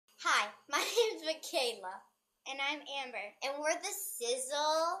Hi, my name's Michaela. And I'm Amber. And we're the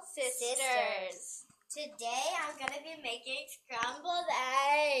Sizzle Sisters. Today I'm going to be making scrambled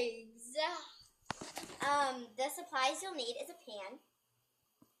eggs. The supplies you'll need is a pan,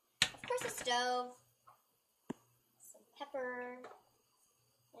 of course a stove, some pepper,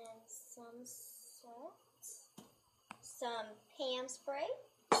 and some salt, some Pam spray,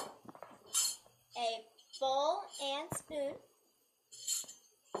 a bowl and spoon,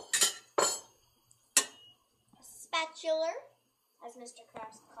 a spatula, as Mr.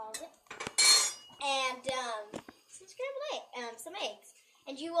 Krabs calls it, and some scrambled eggs, some eggs.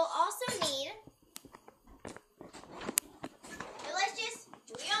 And you will also need delicious,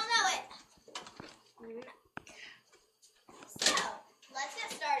 we all know it, milk. So, let's get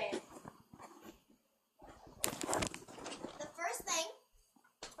started. The first thing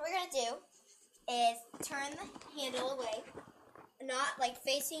we're going to do is turn the handle away, not like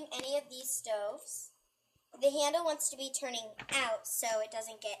facing any of these stoves. The handle wants to be turning out so it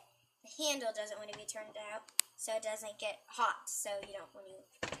doesn't get, the handle doesn't want to be turned out so it doesn't get hot, so you don't want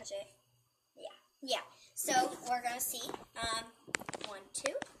to touch it. Yeah. So we're going to see 1,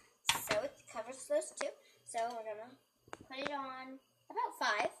 2. So it covers those 2. So we're going to put it on about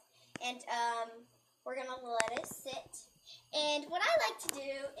 5. And we're going to let it sit. And what I like to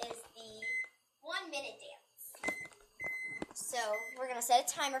do is the 1-minute dance. So we're going to set a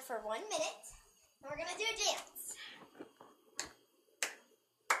timer for 1 minute. And we're going to do a dance.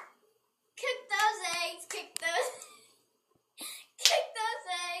 Cook those eggs. Cook those. Cook those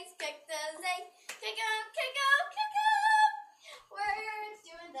eggs. Cook those eggs. Cook them. Cook them. Cook them. We're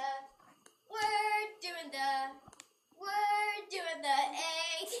doing the. We're doing the. We're doing the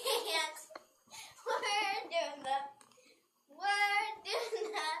egg dance. We're doing the. We're doing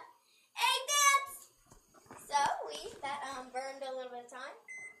the egg dance. So that burned a little bit of time.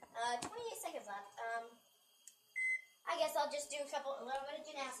 28 seconds left. I guess I'll just do a little bit of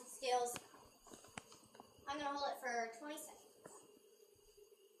gymnastic skills. I'm gonna hold it for 20 seconds.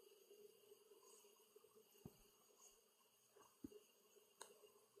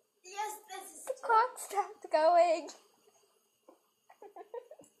 Yes, this is The clock stopped going.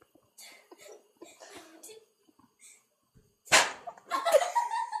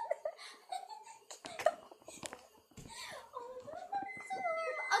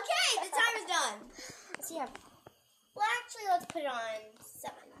 Okay, the time is done. Let's see how. Well, actually, let's put it on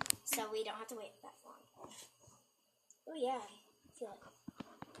 7, so we don't have to wait that long. Oh yeah, I feel it.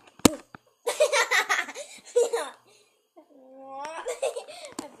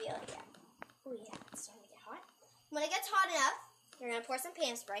 I feel it, yeah. Oh yeah, it's starting to get hot. When it gets hot enough, you're gonna pour some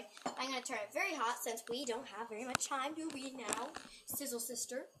Pam spray. I'm gonna turn it very hot since we don't have very much time, do we now, Sizzle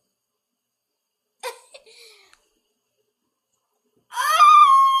Sister?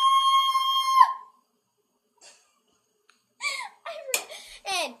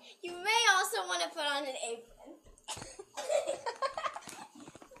 And you may also want to put on an apron.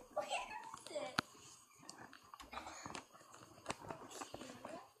 Where is it?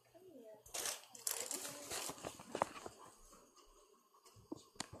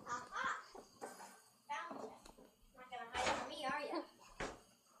 Aha! Found it. Not gonna hide it from me, are you?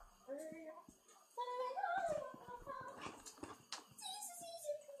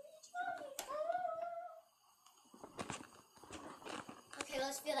 Okay,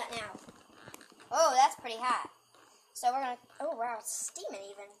 let's feel that now. Oh, that's pretty hot. So we're gonna. Oh wow, it's steaming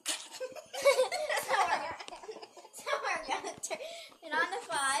even. so we're gonna turn it on to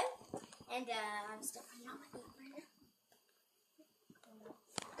 5, and I'm still putting on my apron.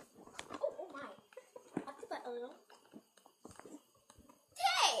 Oh my! Up the butt a little.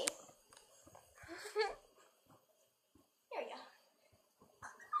 Hey! There we go.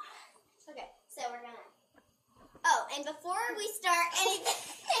 Okay, so we're gonna. Oh, and before we start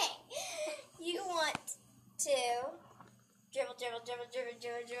anything, you want to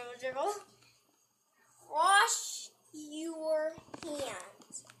dribble. Wash your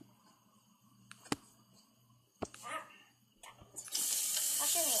hands.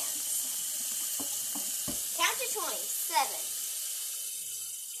 Wash your hands. Count to 20. 7.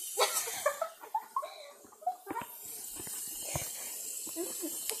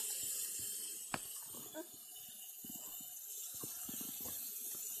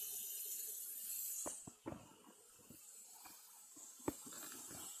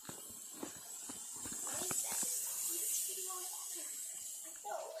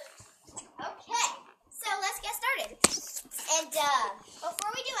 Okay, so let's get started. And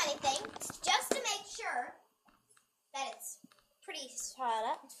before we do anything, just to make sure that it's pretty hot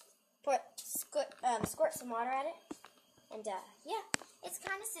up, squirt some water at it. And yeah, it's kind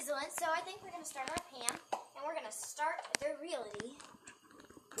kind of sizzling, so I think we're going to start our pan, and we're going to start the reality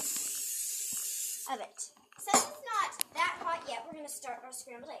of it. Since it's not that hot yet, we're going to start our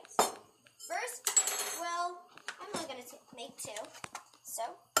scrambled eggs. First, well, I'm only going to make 2,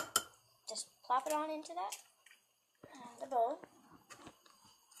 so just plop it on into the bowl.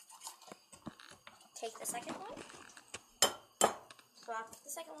 Take the second one, plop the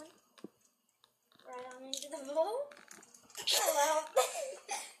second one right on into the bowl. Hello.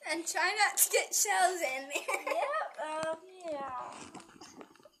 And try not to get shells in there. Yep, yeah.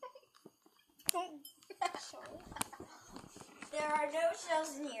 There are no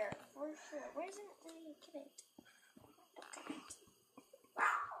shells in here, for sure. Where's it? Get it.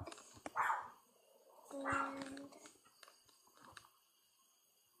 And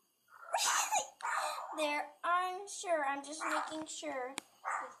there, I'm just making sure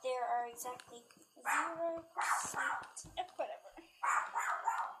that there are exactly 0%. Whatever.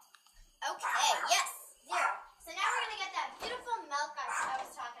 Okay, yes, 0. So now we're going to get that beautiful milk I was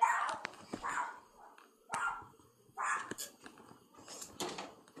talking about.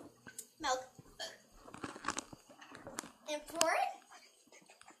 Milk. And pour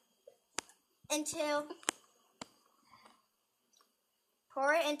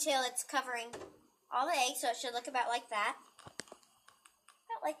it until it's covering all the eggs, so it should look about like that.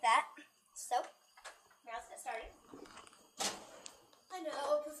 About like that. So, now let's get started. I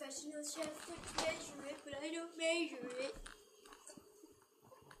know a professional chef could measure it, but I don't measure it.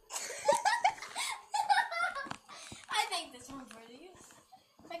 I think this one's ready.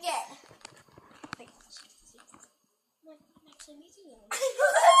 Okay. I'm actually making it.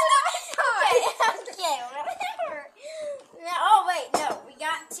 Okay, whatever. No, oh, wait, no. We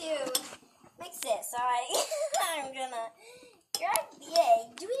got to mix this. So I'm going to grab the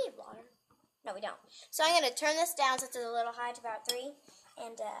egg. Do we need water? No, we don't. So I'm going to turn this down so it's a little high to about 3.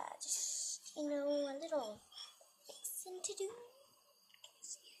 And just, a little mixing to do.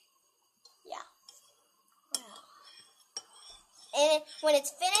 Yeah. Wow. And when it's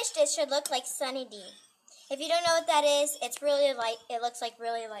finished, it should look like Sunny D. If you don't know what that is, it's really light. It looks like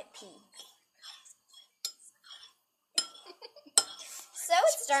really light pea. So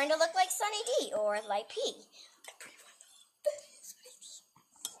it's starting to look like Sunny D or light pea.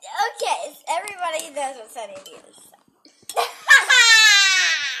 Okay, everybody knows what Sunny D is.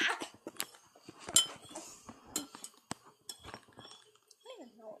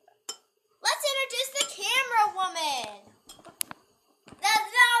 Let's introduce the camera woman.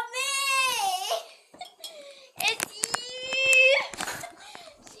 That's not me. It's you.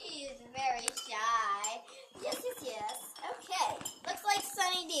 She is very shy. Yes. Okay. Looks like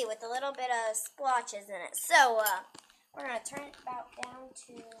Sunny D with a little bit of splotches in it. So, we're going to turn it about down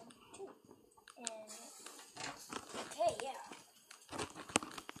to 2. And, okay, yeah.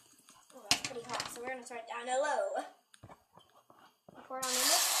 Oh, that's pretty hot. So, we're going to turn it down to low. Pour it on in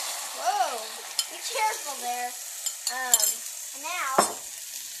it. Whoa. Be careful there. And now,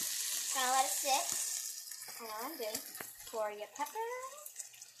 kind of let it sit. And all I'm doing, pour your pepper.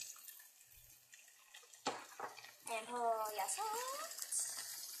 And pour your salt.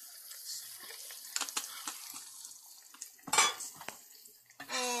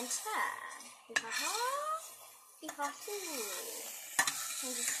 And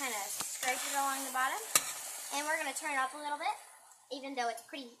and just kind of scrape it along the bottom. And we're going to turn it up a little bit, even though it's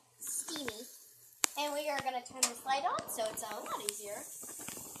pretty steamy. And we are going to turn this light on so it's a lot easier.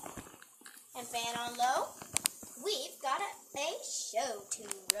 And fan on low. We've got a show to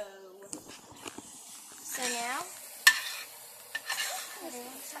row. So now,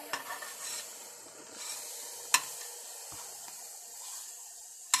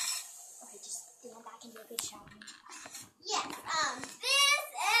 just stand back and do a good shot. Yes, this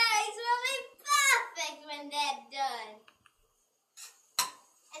eggs will be perfect when they're done.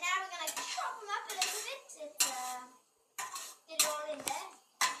 And now we're going to chop them up a little bit. Get it all in there.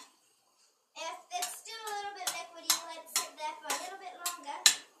 If it's still a little bit liquidy, let it sit there for a little bit longer.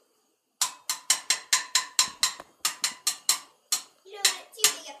 You don't want it too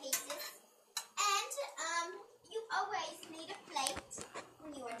big of pieces. And you always need a plate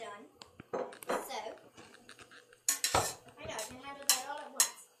when you are done. So, I know, I can handle that all at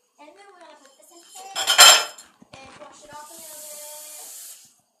once. And then we're going to put this in here and wash it off a little bit.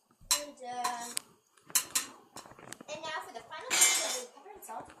 And now for the final thing, we'll do pepper and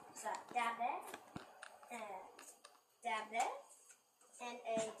salt. So, dab there, and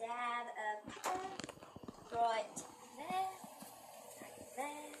a dab of pepper right there,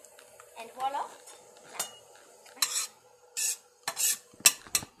 and voila.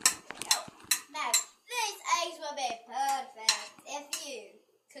 Now, these eggs will be perfect if you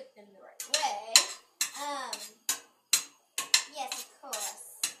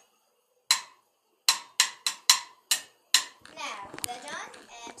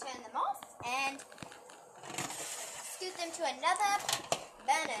turn to another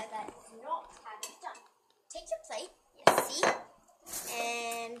banner that is not half done. Take your plate, yes, see,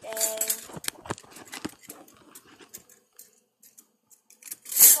 and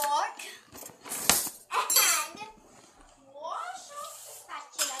fork, and wash off the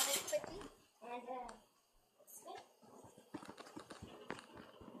spatula very quickly, and spin.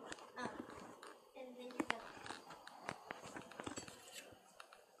 And then you go.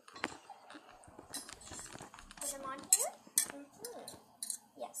 Put them on here.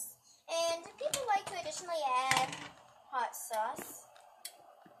 Yes. And people like to additionally add hot sauce.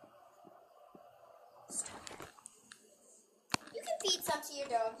 You can feed some to your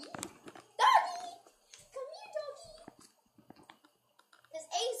doggy. Doggy! Come here, doggy. Because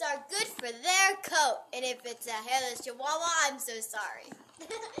eggs are good for their coat. And if it's a hairless chihuahua, I'm so sorry.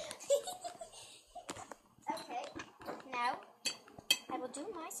 Okay. Now, I will do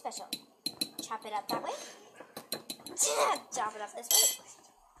my special. Chop it up that way. Chop it up this way.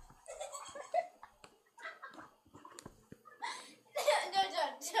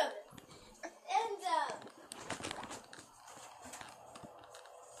 No.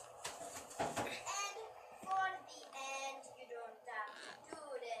 And for the end, you don't have to do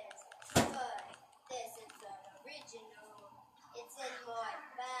this, but this is an original. It's in my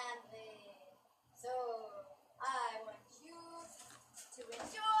family, so I want you to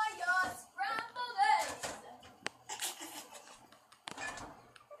enjoy your scrambled eggs.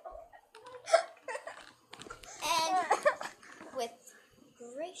 And with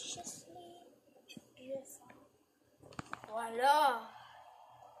graciously beautiful, voila,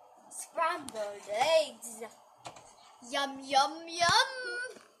 scrambled eggs. Yum, yum, yum.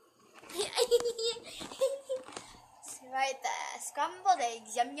 Right there, scrambled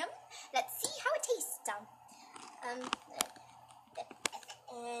eggs, yum, yum. Let's see how it tastes.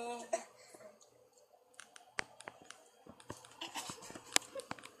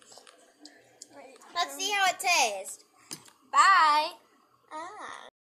 Let's see how it tastes. Bye.